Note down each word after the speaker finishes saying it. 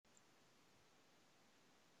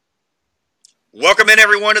Welcome in,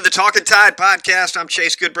 everyone, to the Talking Tide podcast. I'm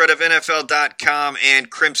Chase Goodbread of NFL.com and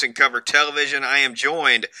Crimson Cover Television. I am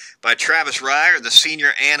joined by Travis Reier, the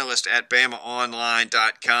senior analyst at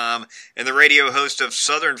BamaOnline.com and the radio host of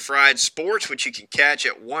Southern Fried Sports, which you can catch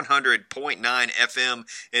at 100.9 FM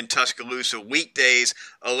in Tuscaloosa weekdays,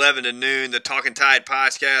 11 to noon. The Talking Tide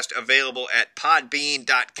podcast available at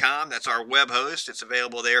Podbean.com. That's our web host. It's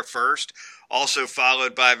available there first. Also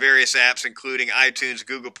followed by various apps including iTunes,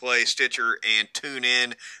 Google Play, Stitcher, and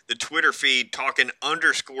TuneIn. The Twitter feed,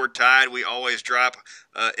 Talking_Tide. We always drop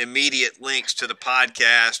immediate links to the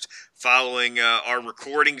podcast following our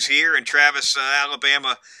recordings here. And Travis,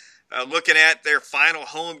 Alabama, looking at their final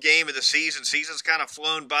home game of the season. Season's kind of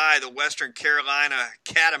flown by. The Western Carolina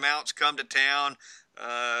Catamounts come to town.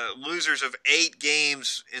 Losers of 8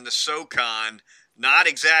 games in the SoCon. Not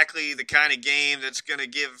exactly the kind of game that's going to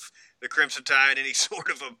give the Crimson Tide any sort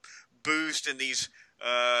of a boost in these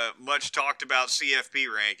much talked about CFP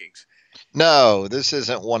rankings. No, this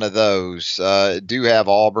isn't one of those. Do have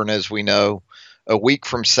Auburn, as we know, a week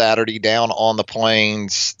from Saturday down on the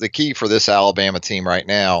Plains. The key for this Alabama team right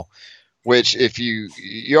now, which if you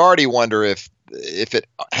already wonder if it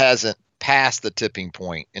hasn't passed the tipping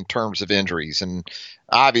point in terms of injuries, and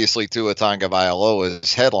obviously Tua Tagovailoa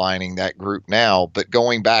is headlining that group now, but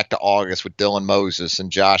going back to August with Dylan Moses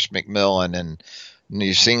and Josh McMillan, and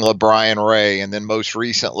you've seen LaBryan Ray, and then most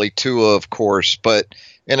recently Tua, of course. But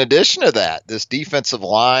in addition to that, this defensive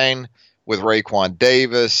line with Raekwon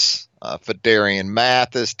Davis, Phidarian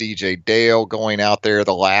Mathis, DJ Dale going out there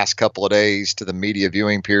the last couple of days to the media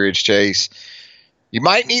viewing periods, Chase, you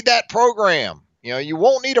might need that program. You know, you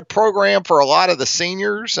won't need a program for a lot of the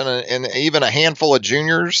seniors and even a handful of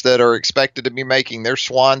juniors that are expected to be making their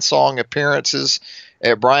swan song appearances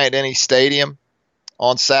at Bryant-Denny Stadium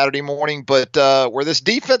on Saturday morning. But where this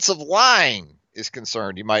defensive line is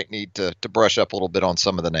concerned, you might need to brush up a little bit on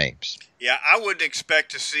some of the names. Yeah, I wouldn't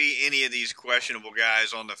expect to see any of these questionable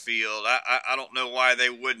guys on the field. I don't know why they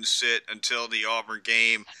wouldn't sit until the Auburn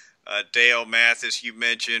game. Dale Mathis, you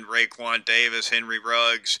mentioned, Raekwon Davis, Henry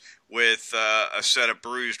Ruggs with a set of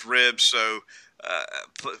bruised ribs. So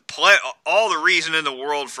all the reason in the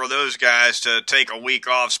world for those guys to take a week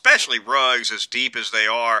off, especially Ruggs, as deep as they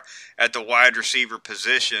are at the wide receiver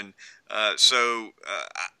position. I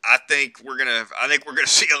think we're gonna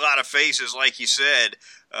see a lot of faces, like you said,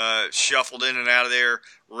 shuffled in and out of there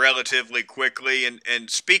relatively quickly. And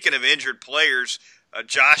speaking of injured players,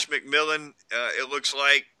 Josh McMillan, it looks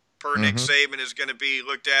like, per Nick Saban, is going to be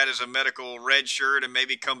looked at as a medical red shirt and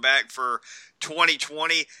maybe come back for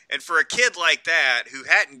 2020. And for a kid like that who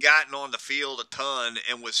hadn't gotten on the field a ton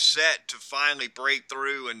and was set to finally break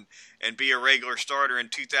through and be a regular starter in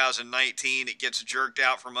 2019, it gets jerked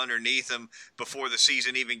out from underneath him before the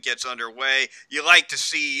season even gets underway. You like to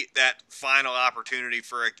see that final opportunity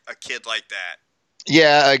for a kid like that.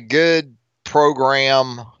 Yeah, a good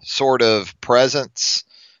program sort of presence.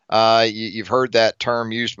 You've heard that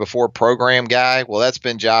term used before, program guy. Well, that's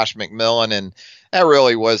been Josh McMillan, and that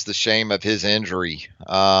really was the shame of his injury,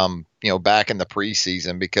 back in the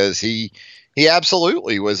preseason, because he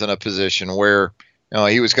absolutely was in a position where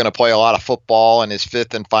he was going to play a lot of football in his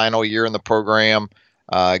 5th and final year in the program.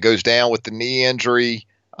 Goes down with the knee injury,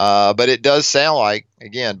 but it does sound like,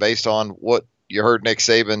 again, based on what you heard Nick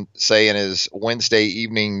Saban say in his Wednesday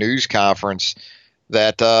evening news conference,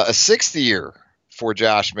 that a 6th year for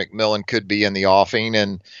Josh McMillan could be in the offing.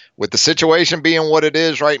 And with the situation being what it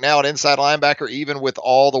is right now at inside linebacker, even with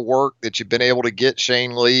all the work that you've been able to get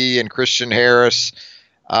Shane Lee and Christian Harris,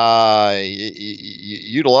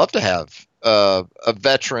 you'd love to have a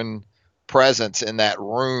veteran presence in that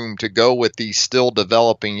room to go with these still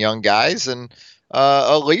developing young guys, and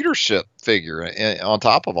a leadership figure on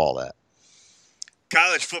top of all that.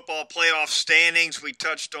 College football playoff standings. We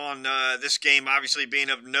touched on this game obviously being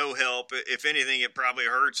of no help. If anything, it probably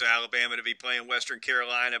hurts Alabama to be playing Western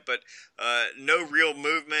Carolina, but no real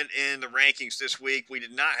movement in the rankings this week. We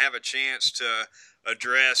did not have a chance to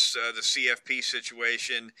address the CFP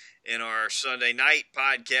situation in our Sunday night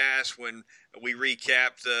podcast when we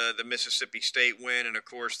recapped the Mississippi State win and, of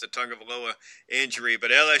course, the Tagovailoa injury.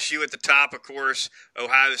 But LSU at the top, of course,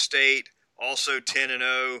 Ohio State also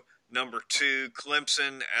 10-0. Number 2,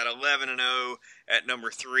 Clemson at 11-0 at number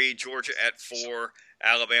 3, Georgia at 4,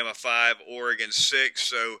 Alabama 5, Oregon 6.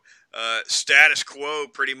 So status quo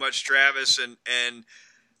pretty much, Travis, and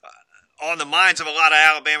on the minds of a lot of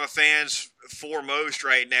Alabama fans foremost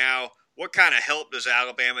right now, what kind of help does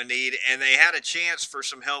Alabama need? And they had a chance for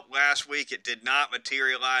some help last week. It did not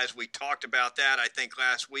materialize. We talked about that, I think,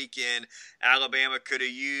 last weekend. Alabama could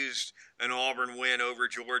have used an Auburn win over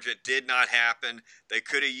Georgia. It did not happen. They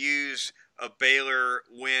could have used a Baylor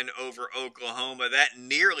win over Oklahoma. That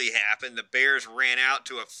nearly happened. The Bears ran out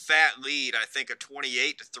to a fat lead, I think a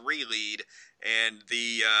 28-3 lead, and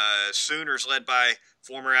the Sooners, led by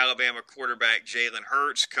former Alabama quarterback Jalen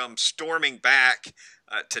Hurts, come storming back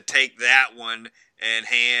to take that one and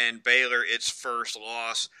hand Baylor its first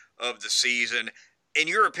loss of the season. In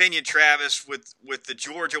your opinion, Travis, with the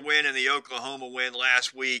Georgia win and the Oklahoma win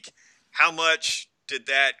last week, how much did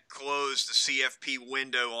that close the CFP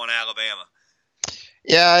window on Alabama?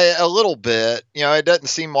 Yeah, a little bit. It doesn't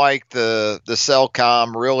seem like the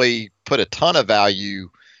Cellcom really put a ton of value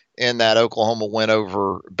in that Oklahoma win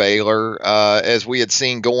over Baylor. As we had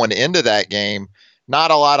seen going into that game,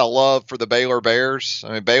 not a lot of love for the Baylor Bears.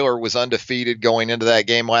 I mean, Baylor was undefeated going into that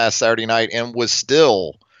game last Saturday night and was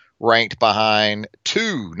still ranked behind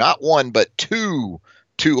not one, but two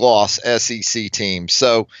loss SEC teams.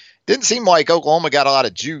 So didn't seem like Oklahoma got a lot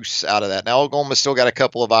of juice out of that. Now, Oklahoma's still got a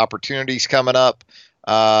couple of opportunities coming up.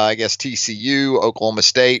 I guess TCU, Oklahoma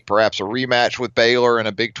State, perhaps a rematch with Baylor in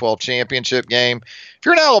a Big 12 championship game. If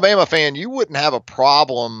you're an Alabama fan, you wouldn't have a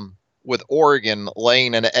problem with Oregon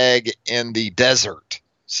laying an egg in the desert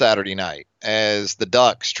Saturday night as the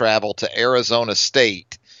Ducks travel to Arizona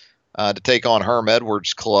State to take on Herm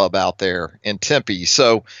Edwards' club out there in Tempe.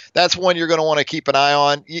 So that's one you're going to want to keep an eye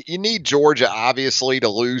on. You need Georgia, obviously, to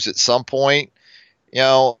lose at some point.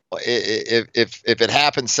 If it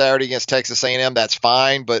happens Saturday against Texas A&M, that's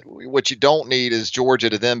fine. But what you don't need is Georgia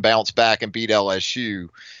to then bounce back and beat LSU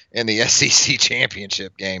in the SEC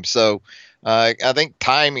championship game. So I think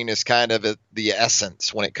timing is kind of the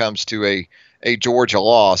essence when it comes to a Georgia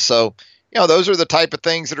loss. So, those are the type of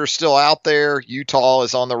things that are still out there. Utah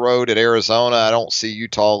is on the road at Arizona. I don't see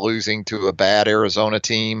Utah losing to a bad Arizona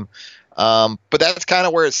team. But that's kind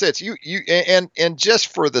of where it sits. And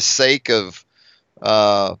just for the sake of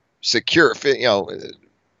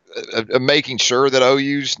making sure that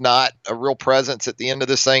OU's not a real presence at the end of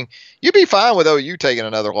this thing, you'd be fine with OU taking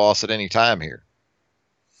another loss at any time here.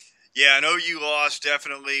 Yeah, an OU loss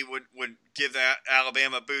definitely would give that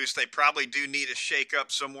Alabama a boost. They probably do need a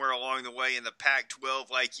shake-up somewhere along the way in the Pac-12,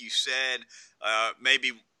 like you said.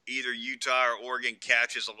 Maybe either Utah or Oregon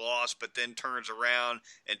catches a loss, but then turns around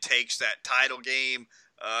and takes that title game.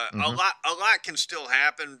 A lot can still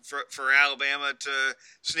happen for Alabama to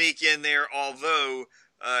sneak in there, although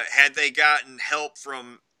had they gotten help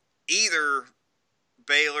from either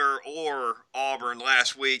Baylor or Auburn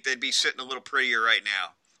last week, they'd be sitting a little prettier right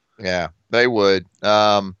now. Yeah, they would.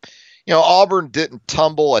 Auburn didn't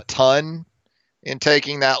tumble a ton in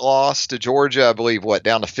taking that loss to Georgia. I believe,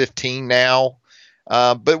 down to 15 now.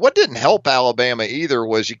 But what didn't help Alabama either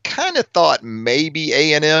was you kind of thought maybe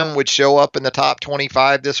A&M would show up in the top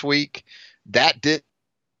 25 this week. That didn't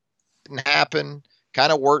happen.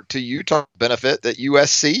 Kind of worked to Utah's benefit that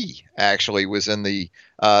USC actually was in the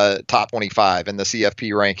top 25 in the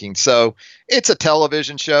CFP ranking. So it's a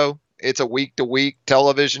television show. It's a week-to-week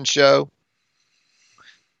television show.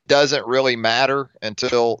 Doesn't really matter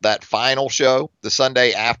until that final show, the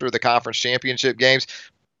Sunday after the conference championship games.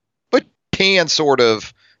 But can sort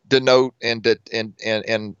of denote and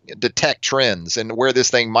detect trends and where this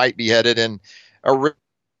thing might be headed. And a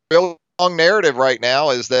real long narrative right now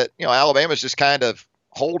is that, Alabama's just kind of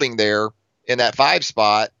holding there in that 5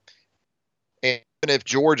 spot. And if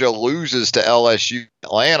Georgia loses to LSU,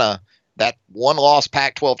 Atlanta, that one-loss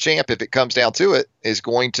Pac-12 champ, if it comes down to it, is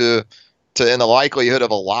going to in the likelihood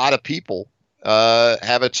of a lot of people,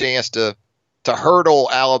 have a chance to hurdle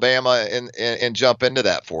Alabama and jump into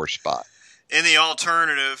that 4th spot. In the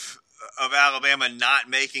alternative of Alabama not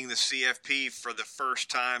making the CFP for the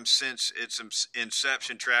first time since its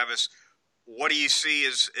inception, Travis, what do you see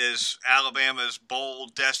as Alabama's bowl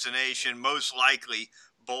destination, most likely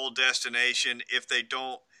bowl destination, if they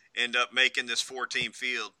don't end up making this 4-team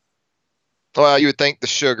field? Well, you would think the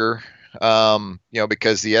Sugar,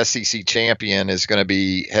 because the SEC champion is going to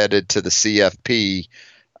be headed to the CFP.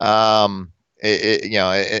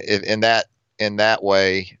 In that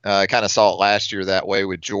way, I kind of saw it last year that way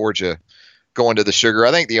with Georgia going to the Sugar.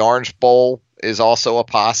 I think the Orange Bowl is also a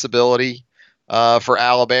possibility for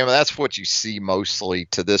Alabama. That's what you see mostly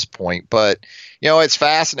to this point. But, it's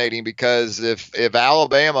fascinating because if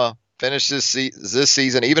Alabama finishes this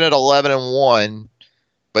season even at 11-1,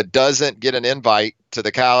 but doesn't get an invite to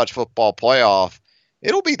the college football playoff,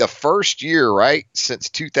 it'll be the first year, right, since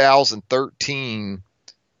 2013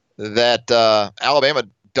 that Alabama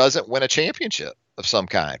doesn't win a championship of some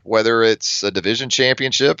kind, whether it's a division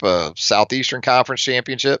championship, a Southeastern Conference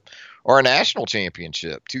championship, or a national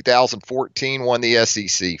championship. 2014 won the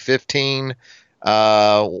SEC. 15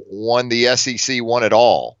 won the SEC, won it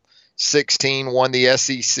all. 16 won the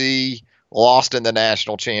SEC, lost in the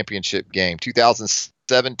national championship game.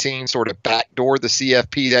 2017 sort of backdoored the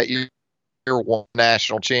CFP that year, won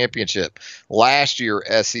national championship. Last year,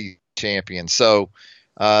 SEC champion. So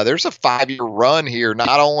there's a 5-year run here,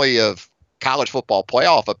 not only of college football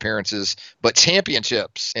playoff appearances, but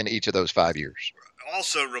championships in each of those 5 years.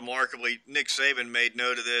 Also, remarkably, Nick Saban made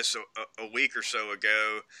note of this a week or so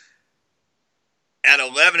ago. At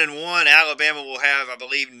 11-1, Alabama will have, I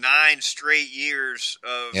believe, 9 straight years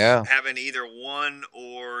of having either one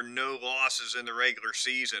or no losses in the regular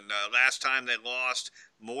season. Last time they lost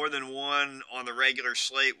more than one on the regular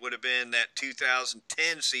slate would have been that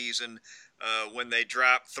 2010 season when they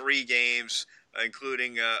dropped 3 games,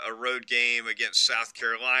 including a road game against South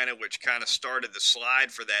Carolina, which kind of started the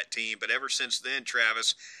slide for that team. But ever since then,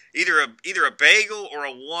 Travis, either a bagel or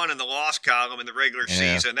a 1 in the loss column in the regular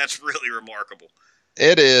season. That's really remarkable.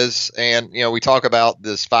 It is. And, we talk about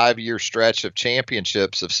this 5-year stretch of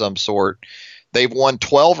championships of some sort. They've won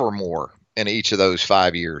 12 or more in each of those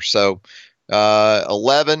 5 years. So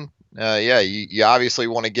 11, you obviously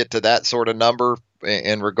want to get to that sort of number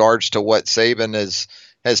in regards to what Saban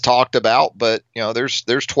has talked about. But, there's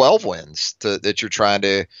 12 wins that you're trying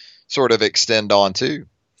to sort of extend on too.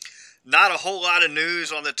 Not a whole lot of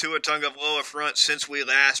news on the Tua Tagovailoa front since we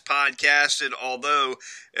last podcasted, although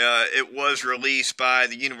it was released by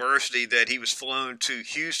the university that he was flown to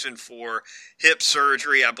Houston for hip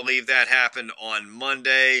surgery. I believe that happened on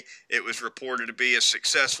Monday. It was reported to be a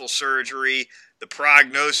successful surgery. The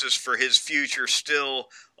prognosis for his future still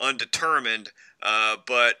undetermined,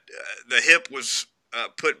 but the hip was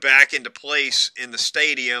put back into place in the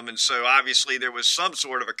stadium, and so obviously there was some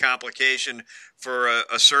sort of a complication for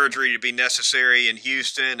a surgery to be necessary in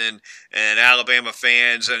Houston, and Alabama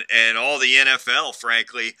fans and all the NFL,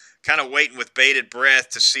 frankly, kind of waiting with bated breath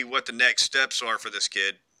to see what the next steps are for this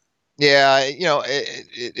kid. Yeah,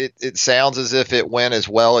 it sounds as if it went as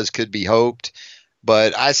well as could be hoped,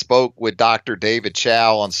 but I spoke with Dr. David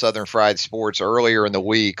Chow on Southern Fried Sports earlier in the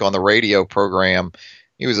week on the radio program.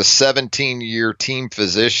 He was a 17-year team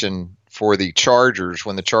physician for the Chargers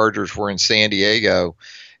when the Chargers were in San Diego,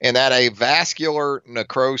 and that avascular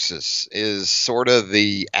necrosis is sort of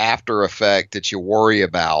the after effect that you worry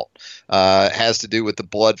about. It has to do with the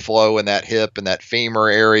blood flow in that hip and that femur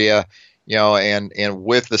area, and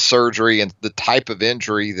with the surgery and the type of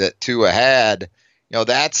injury that Tua had,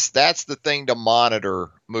 that's the thing to monitor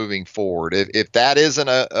moving forward. If that isn't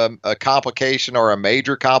a complication or a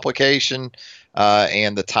major complication,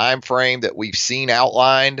 and the time frame that we've seen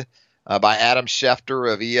outlined by Adam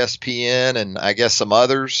Schefter of ESPN and I guess some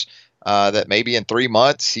others, that maybe in 3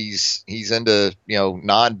 months he's into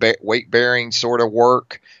non-weight bearing sort of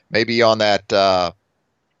work, maybe on that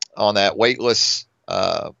weightless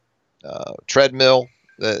treadmill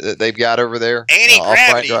that they've got over there.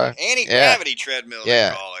 Anti-gravity treadmill.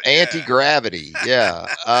 Yeah, they call it. Anti-gravity. Yeah.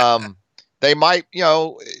 They might,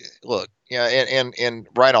 look. And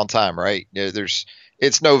right on time, right?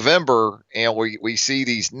 It's November, and we see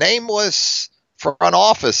these nameless front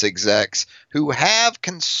office execs who have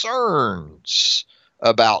concerns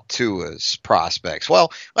about Tua's prospects.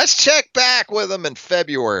 Well, let's check back with them in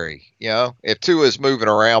February. If Tua's moving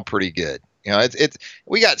around pretty good.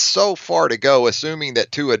 We got so far to go, assuming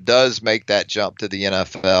that Tua does make that jump to the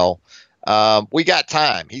NFL. We got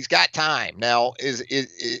time. He's got time. Now, is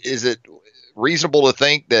it reasonable to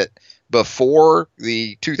think that before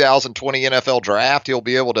the 2020 NFL draft, he'll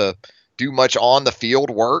be able to do much on the field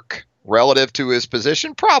work relative to his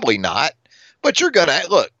position? Probably not. But you're going to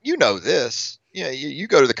look, this. You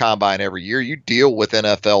go to the combine every year. You deal with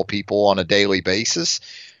NFL people on a daily basis.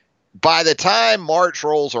 By the time March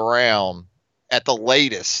rolls around, at the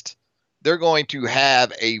latest, they're going to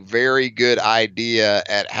have a very good idea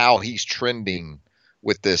at how he's trending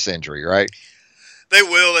with this injury, right? They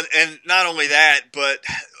will, and not only that, but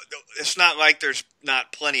it's not like there's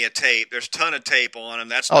not plenty of tape. There's a ton of tape on him.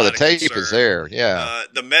 That's not the tape concern. Is there, yeah.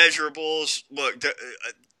 The measurables, look,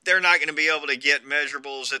 they're not going to be able to get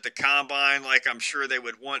measurables at the combine like I'm sure they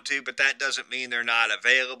would want to, but that doesn't mean they're not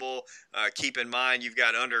available. Keep in mind you've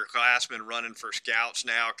got underclassmen running for scouts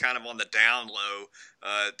now, kind of on the down low.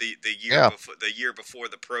 The year before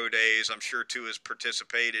the pro days, I'm sure Tua has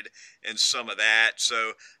participated in some of that.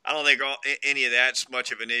 So I don't think any of that's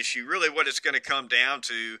much of an issue. Really, what it's going to come down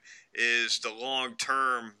to is the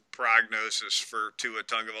long-term prognosis for Tua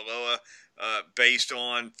Tagovailoa. Based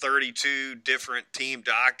on 32 different team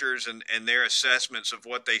doctors and their assessments of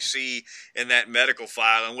what they see in that medical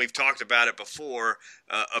file. And we've talked about it before.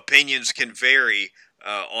 Opinions can vary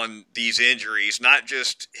on these injuries, not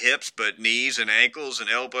just hips, but knees and ankles and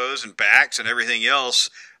elbows and backs and everything else.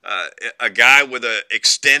 A guy with an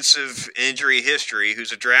extensive injury history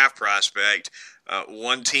who's a draft prospect,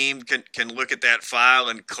 one team can look at that file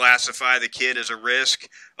and classify the kid as a risk,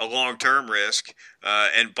 a long-term risk.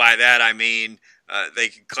 And by that, I mean they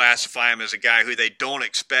can classify him as a guy who they don't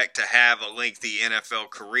expect to have a lengthy NFL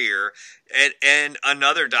career. And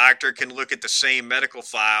another doctor can look at the same medical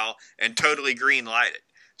file and totally green light it.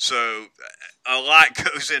 So a lot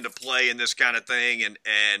goes into play in this kind of thing.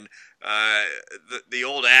 And the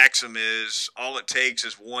old axiom is all it takes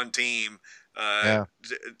is one team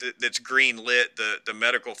that's green lit the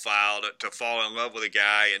medical file to fall in love with a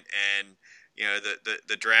guy, and you know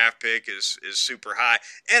the draft pick is super high.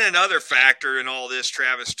 And another factor in all this,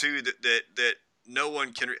 Travis, too, that no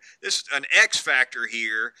one can. This is an X factor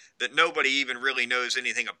here that nobody even really knows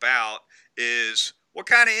anything about is what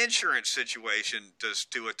kind of insurance situation does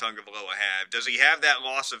Tua Tagovailoa have? Does he have that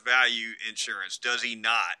loss of value insurance? Does he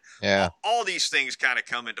not? Yeah. All these things kind of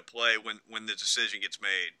come into play when the decision gets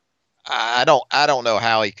made. I don't know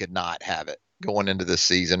how he could not have it going into this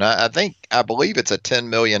season. I believe it's a $10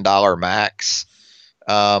 million max,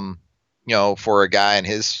 for a guy in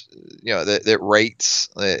his, that rates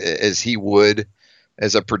as he would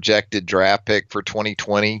as a projected draft pick for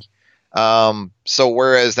 2020. So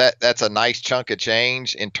whereas that's a nice chunk of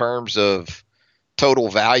change in terms of total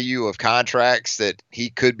value of contracts that he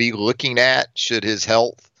could be looking at should his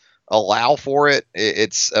health allow for it,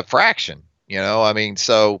 it's a fraction, I mean,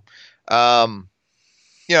 so,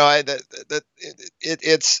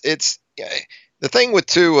 it's the thing with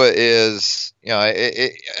Tua is,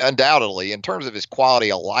 undoubtedly in terms of his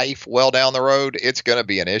quality of life, well down the road, it's going to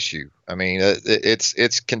be an issue. I mean,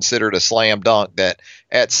 it's considered a slam dunk that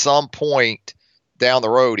at some point down the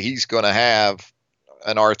road, he's going to have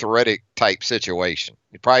an arthritic type situation.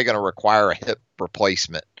 He's probably going to require a hip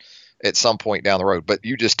replacement at some point down the road. But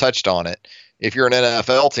you just touched on it. If you're an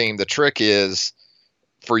NFL team, the trick is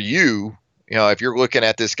for you, if you're looking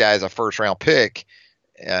at this guy as a first round pick,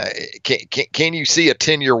 can you see a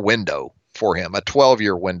 10-year window for him, a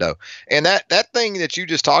 12-year window? And that thing that you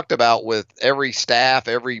just talked about with every staff,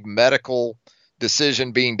 every medical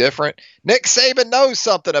decision being different, Nick Saban knows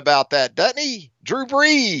something about that, doesn't he? Drew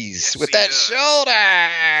Brees with that shoulder,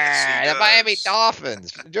 the Miami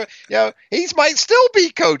Dolphins. He might still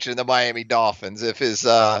be coaching the Miami Dolphins if his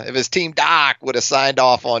team doc would have signed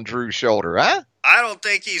off on Drew's shoulder, huh? I don't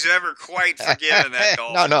think he's ever quite forgiven that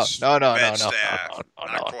Dolphins No, staff.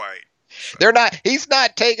 Not quite. They're not. He's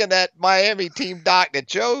not taking that Miami team doc to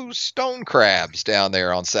Joe's Stone Crabs down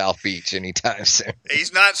there on South Beach anytime soon.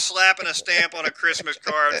 He's not slapping a stamp on a Christmas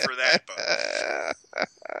card for that bunch.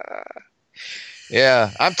 Yeah,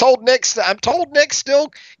 I'm told Nick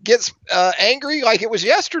still gets angry like it was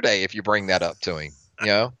yesterday if you bring that up to him.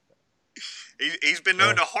 He's been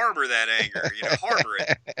known to harbor that anger. Harbor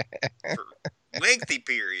it for lengthy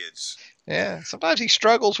periods. Yeah, sometimes he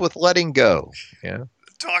struggles with letting go. Yeah.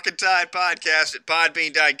 Talking Tide podcast at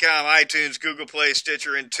podbean.com, iTunes, Google Play,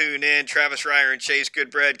 Stitcher, and TuneIn. Travis Reier and Chase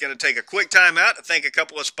Goodbread going to take a quick time out to thank a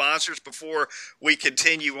couple of sponsors before we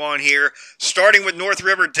continue on here. Starting with North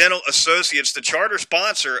River Dental Associates, the charter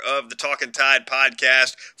sponsor of the Talking Tide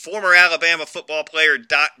podcast. Former Alabama football player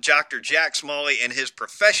Dr. Jack Smalley and his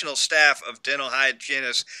professional staff of dental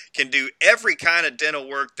hygienists can do every kind of dental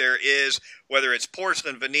work there is, whether it's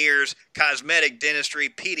porcelain veneers, cosmetic dentistry,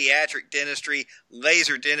 pediatric dentistry,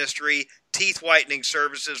 laser dentistry, teeth whitening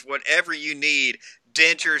services, whatever you need.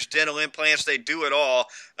 Dentures, dental implants, they do it all.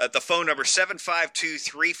 The phone number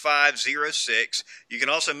 752-3506. You can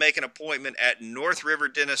also make an appointment at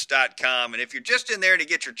northriverdentist.com. And if you're just in there to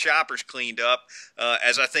get your choppers cleaned up,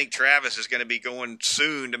 as I think Travis is going to be going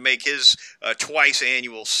soon to make his twice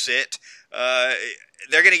annual sit,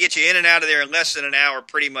 they're going to get you in and out of there in less than an hour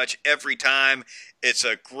pretty much every time. It's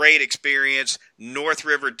a great experience. North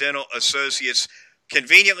River Dental Associates,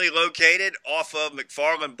 conveniently located off of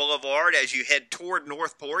McFarland Boulevard. As you head toward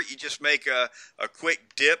Northport, you just make a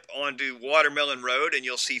quick dip onto Watermelon Road, and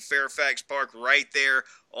you'll see Fairfax Park right there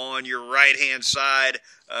on your right-hand side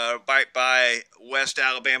by West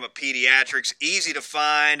Alabama Pediatrics. Easy to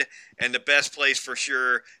find, and the best place for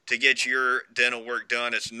sure to get your dental work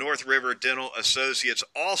done. It's North River Dental Associates.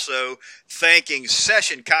 Also thanking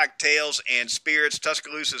Session Cocktails and Spirits,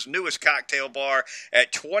 Tuscaloosa's newest cocktail bar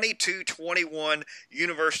at 2221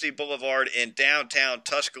 University Boulevard in downtown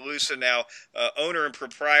Tuscaloosa. Now, owner and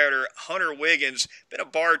proprietor Hunter Wiggins, been a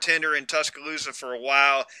bartender in Tuscaloosa for a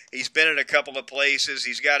while. He's been in a couple of places.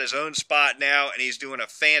 He's got his own spot now, and he's doing a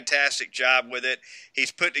fantastic job with it.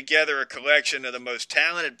 He's put together a collection of the most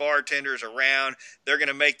talented bartenders around. They're going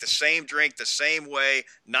to make the same drink the same way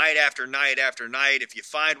night after night after night. If you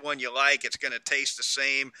find one you like, it's going to taste the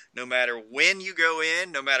same no matter when you go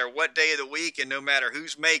in, no matter what day of the week, and no matter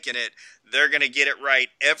who's making it. They're going to get it right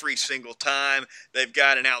every single time. They've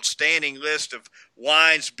got an outstanding list of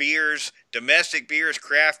wines, beers, domestic beers,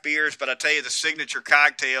 craft beers, but I tell you, the signature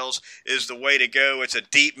cocktails is the way to go. It's a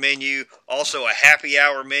deep menu, also a happy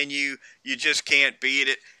hour menu. You just can't beat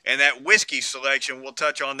it. And that whiskey selection, we'll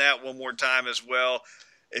touch on that one more time as well.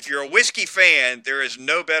 If you're a whiskey fan, there is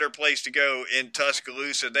no better place to go in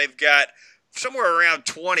Tuscaloosa. They've got somewhere around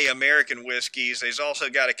 20 American whiskeys. They've also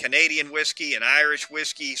got a Canadian whiskey, an Irish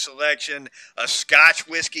whiskey selection, a Scotch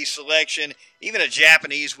whiskey selection, even a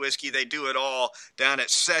Japanese whiskey. They do it all down at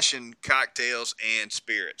Session Cocktails and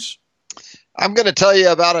Spirits. I'm going to tell you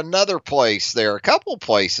about another place there, a couple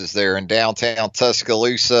places there in downtown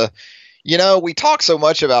Tuscaloosa. You know, we talk so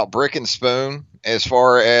much about Brick and Spoon as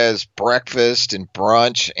far as breakfast and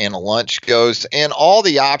brunch and lunch goes, and all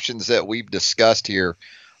the options that we've discussed here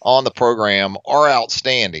on the program are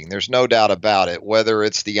outstanding. There's no doubt about it, whether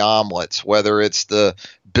it's the omelets, whether it's the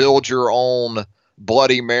build your own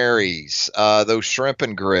Bloody Marys, those shrimp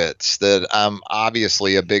and grits that I'm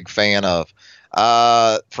obviously a big fan of,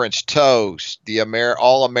 French toast, the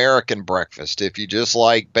all-American breakfast. If you just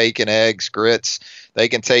like bacon, eggs, grits, they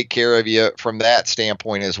can take care of you from that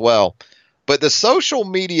standpoint as well. But the social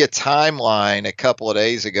media timeline a couple of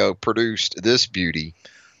days ago produced this beauty.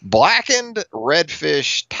 Blackened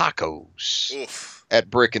redfish tacos. Oof. At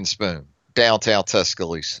Brick and Spoon, downtown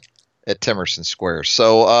Tuscaloosa at Temerson Square.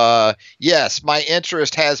 So, yes, my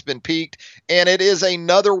interest has been piqued, and it is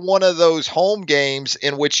another one of those home games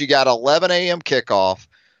in which you got 11 a.m. kickoff.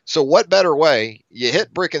 So what better way? You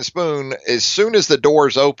hit Brick and Spoon as soon as the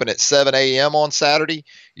doors open at 7 a.m. on Saturday.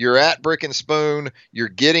 You're at Brick and Spoon. You're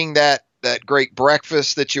getting that great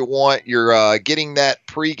breakfast that you want. You're getting that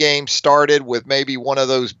pregame started with maybe one of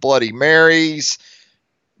those Bloody Marys.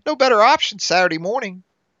 No better option Saturday morning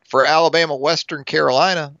for Alabama, Western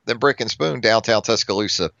Carolina than Brick and Spoon, downtown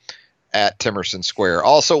Tuscaloosa at Temerson Square.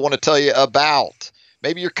 Also want to tell you about,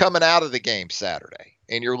 maybe you're coming out of the game Saturday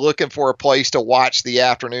and you're looking for a place to watch the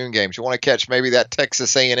afternoon games. You want to catch maybe that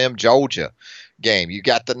Texas A&M Georgia game. You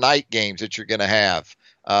got the night games that you're going to have.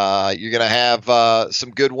 You're going to have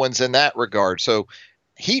some good ones in that regard. So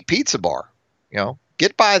Heat Pizza Bar,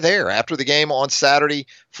 get by there after the game on Saturday.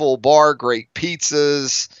 Full bar, great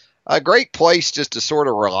pizzas, a great place just to sort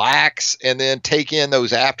of relax and then take in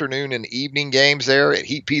those afternoon and evening games there at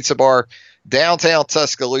Heat Pizza Bar, downtown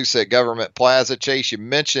Tuscaloosa at Government Plaza. Chase, you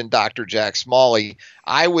mentioned Dr. Jack Smalley.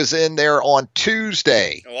 I was in there on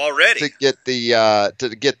Tuesday already to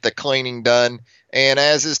get the cleaning done, and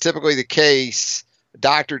as is typically the case,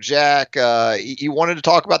 Dr. Jack, he wanted to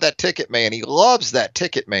talk about that ticket man. He loves that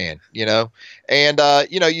ticket man, And,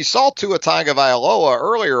 you saw Tua Tagovailoa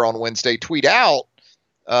earlier on Wednesday tweet out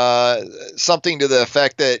something to the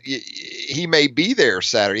effect that he may be there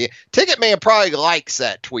Saturday. Ticket man probably likes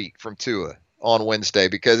that tweet from Tua on Wednesday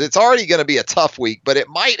because it's already going to be a tough week, but it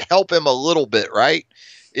might help him a little bit, right?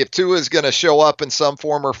 If Tua is going to show up in some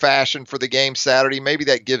form or fashion for the game Saturday, maybe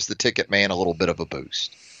that gives the ticket man a little bit of a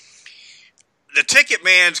boost. The ticket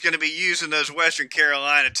man's going to be using those Western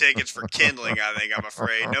Carolina tickets for kindling. I think. I'm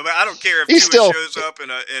afraid. No, I don't care if Tua shows up in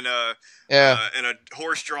a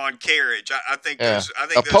horse-drawn carriage. I think a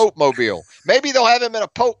Pope mobile. Maybe they'll have him in a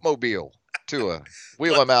Pope mobile. Tua,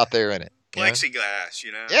 wheel him out there in it. Plexiglass,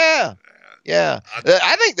 Yeah.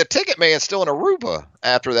 I think the ticket man's still in Aruba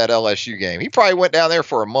after that LSU game. He probably went down there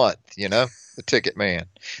for a month. The ticket man.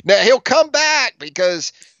 Now he'll come back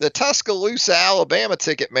because the Tuscaloosa, Alabama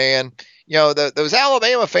ticket man. Those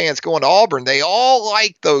Alabama fans going to Auburn, they all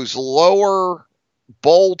like those lower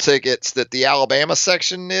bowl tickets that the Alabama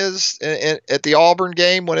section is at the Auburn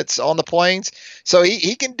game when it's on the Plains. So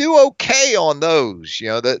he can do okay on those.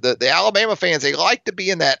 The Alabama fans, they like to be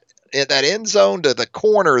in that end zone to the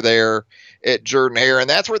corner there at Jordan-Hare, and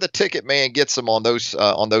that's where the ticket man gets them on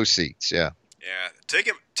those seats. Yeah. Yeah,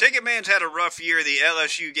 Ticket Man's had a rough year. The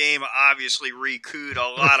LSU game obviously recouped a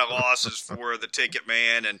lot of losses for the Ticket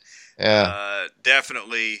Man, and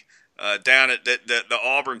definitely down at the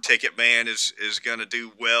Auburn Ticket Man is going to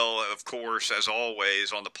do well, of course, as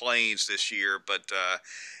always on the Plains this year. But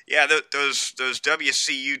those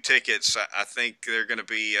WCU tickets, I think they're going to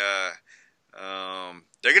be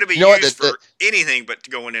used for anything but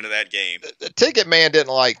going into that game. The Ticket Man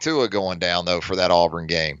didn't like Tua going down though for that Auburn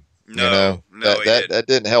game. No, no, he didn't. That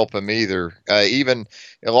didn't help him either. Even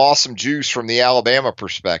it lost some juice from the Alabama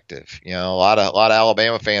perspective. A lot of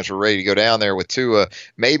Alabama fans were ready to go down there with Tua.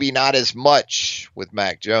 Maybe not as much with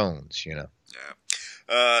Mac Jones. Yeah.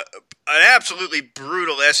 An absolutely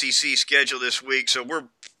brutal SEC schedule this week, so we're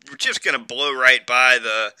just going to blow right by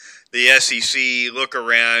the SEC look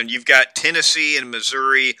around. You've got Tennessee and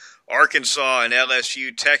Missouri, Arkansas and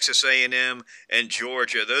LSU, Texas A&M, and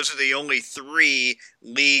Georgia. Those are the only three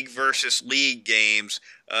league versus league games.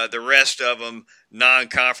 The rest of them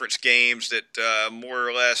non-conference games that more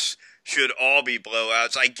or less should all be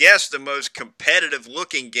blowouts. I guess the most competitive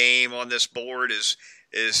looking game on this board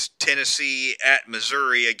is Tennessee at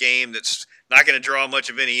Missouri, a game that's not going to draw much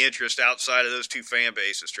of any interest outside of those two fan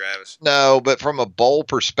bases, Travis. No, but from a bowl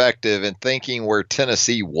perspective and thinking where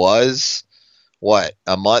Tennessee was,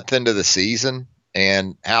 a month into the season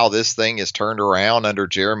and how this thing is turned around under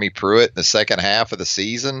Jeremy Pruitt in the second half of the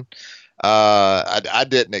season, I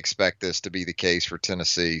didn't expect this to be the case for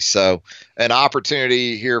Tennessee. So an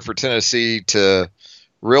opportunity here for Tennessee to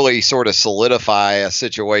really sort of solidify a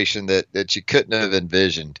situation that you couldn't have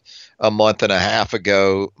envisioned a month and a half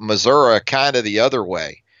ago. Missouri kind of the other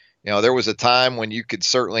way. There was a time when you could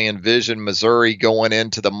certainly envision Missouri going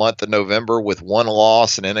into the month of November with one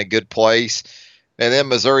loss and in a good place. And then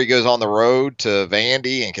Missouri goes on the road to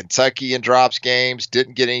Vandy and Kentucky and drops games.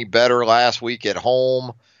 Didn't get any better last week at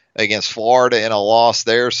home against Florida in a loss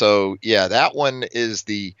there. So, yeah, that one is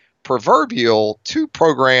the proverbial two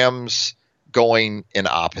programs going in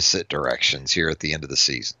opposite directions here at the end of the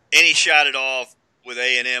season. Any shot at all with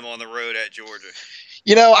A&M on the road at Georgia?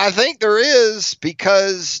 I think there is,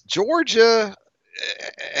 because Georgia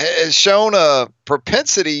has shown a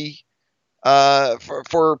propensity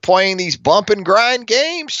for playing these bump and grind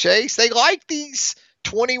games, Chase. They like these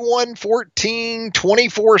 21-14,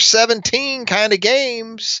 24-17 kind of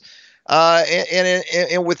games.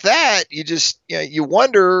 And with that, you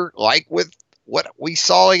wonder, like with what we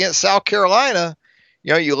saw against South Carolina,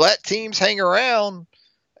 you let teams hang around,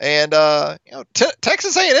 and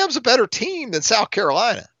Texas A&M is a better team than South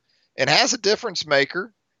Carolina, and has a difference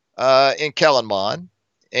maker in Kellen Mond,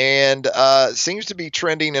 and seems to be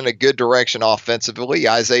trending in a good direction offensively.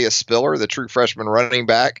 Isaiah Spiller, the true freshman running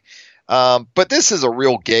back. But this is a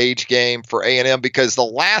real gauge game for A&M, because the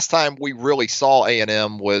last time we really saw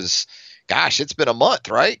A&M was, it's been a month,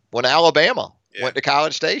 right? When Alabama went to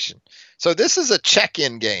College Station. So this is a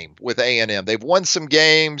check-in game with A&M. They've won some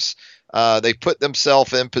games. They put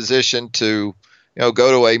themselves in position to, go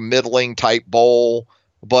to a middling type bowl.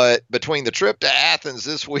 But between the trip to Athens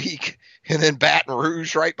this week and then Baton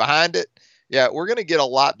Rouge right behind it, we're going to get a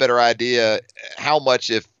lot better idea how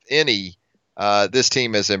much, if any, this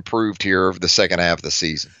team has improved here over the second half of the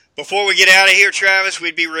season. Before we get out of here, Travis,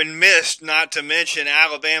 we'd be remiss not to mention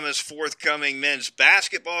Alabama's forthcoming men's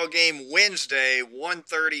basketball game Wednesday,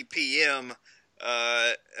 1:30 p.m.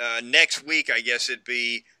 Next week, I guess it'd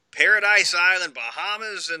be Paradise Island,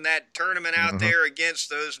 Bahamas, and that tournament out there against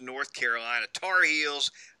those North Carolina Tar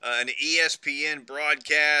Heels, an ESPN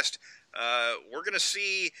broadcast. We're going to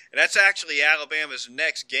see, and that's actually Alabama's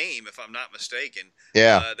next game, if I'm not mistaken.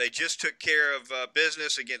 Yeah. They just took care of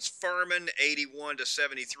business against Furman,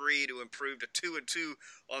 81-73, to improve to 2-2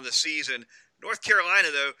 on the season. North Carolina,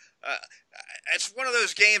 though, it's one of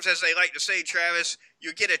those games, as they like to say, Travis,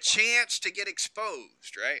 you get a chance to get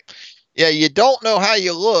exposed, right? Yeah, you don't know how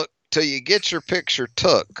you look till you get your picture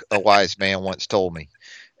took, a wise man once told me.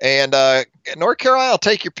 And North Carolina will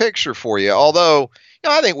take your picture for you, although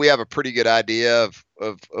I think we have a pretty good idea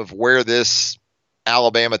of where this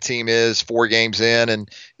Alabama team is 4 games in. And,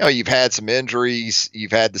 you've had some injuries.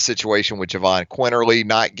 You've had the situation with Javon Quinterly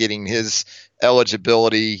not getting his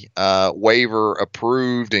eligibility waiver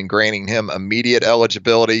approved and granting him immediate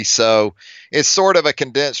eligibility. So it's sort of a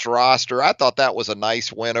condensed roster. I thought that was a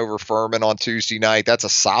nice win over Furman on Tuesday night. That's a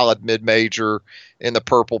solid mid-major in the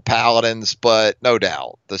Purple Paladins, but no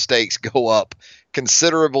doubt the stakes go up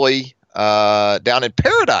considerably down in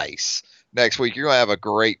Paradise next week. You're going to have a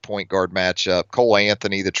great point guard matchup. Cole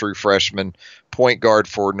Anthony, the true freshman point guard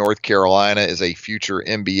for North Carolina, is a future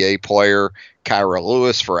NBA player. Kyra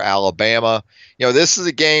Lewis for Alabama. This is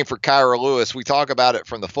a game for Kyra Lewis. We talk about it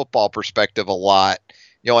from the football perspective a lot.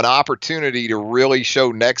 An opportunity to really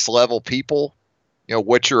show next level people,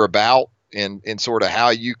 what you're about and sort of how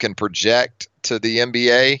you can project to the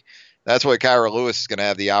NBA. That's what Kyra Lewis is going to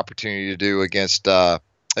have the opportunity to do against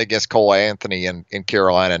Cole Anthony in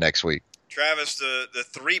Carolina next week. Travis, the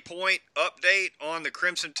 3-point update on the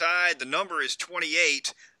Crimson Tide, the number is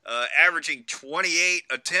 28, averaging 28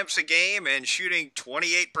 attempts a game and shooting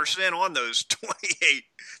 28% on those 28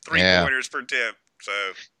 three-pointers per attempt.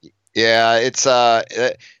 So, Yeah, it's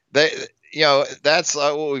they that's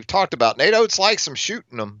what we've talked about. Nate Oates likes them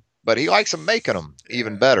shooting them, but he likes them making them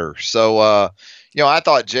even better. So I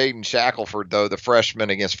thought Jaden Shackelford, though, the freshman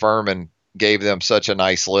against Furman, gave them such a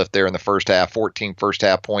nice lift there in the first half. 14 first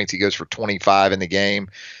half points. He goes for 25 in the game.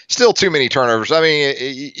 Still too many turnovers. I mean,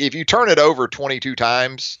 if you turn it over 22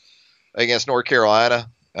 times against North Carolina,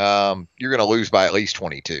 you're going to lose by at least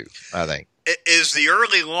 22, I think. Is the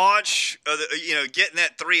early launch, getting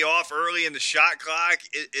that three off early in the shot clock,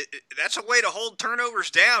 that's a way to hold turnovers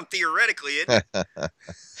down, theoretically, isn't it?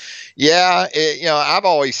 Yeah, I've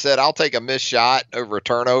always said I'll take a missed shot over a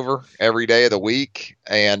turnover every day of the week,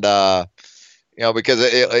 and because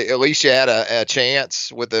at least you had a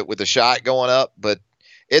chance with the shot going up, but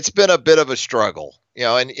it's been a bit of a struggle.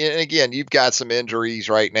 And again, you've got some injuries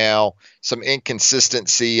right now, some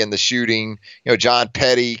inconsistency in the shooting. John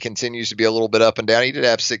Petty continues to be a little bit up and down. He did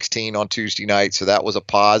have 16 on Tuesday night, so that was a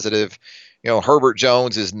positive. Herbert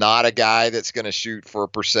Jones is not a guy that's going to shoot for a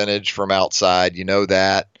percentage from outside. You know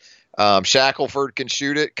that. Shackelford can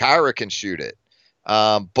shoot it. Kyra can shoot it.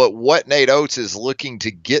 But what Nate Oates is looking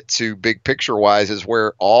to get to big picture wise is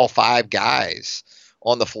where all five guys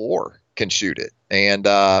on the floor can shoot it. And,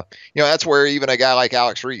 that's where even a guy like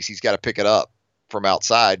Alex Reese, he's got to pick it up from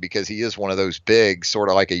outside because he is one of those bigs, sort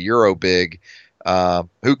of like a Euro big,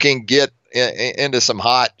 who can get into some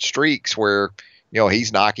hot streaks where,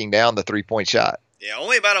 he's knocking down the 3-point shot. Yeah,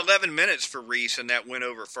 only about 11 minutes for Reese in that win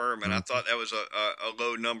over Furman. Mm-hmm. I thought that was a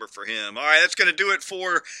low number for him. All right, that's going to do it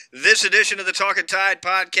for this edition of the Talking Tide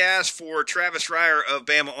podcast. For Travis Reier of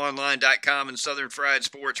BamaOnline.com and Southern Fried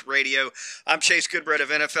Sports Radio, I'm Chase Goodbread of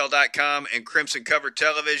NFL.com and Crimson Covered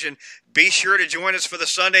Television. Be sure to join us for the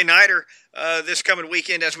Sunday Nighter this coming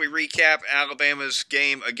weekend as we recap Alabama's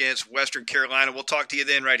game against Western Carolina. We'll talk to you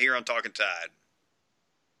then right here on Talking Tide.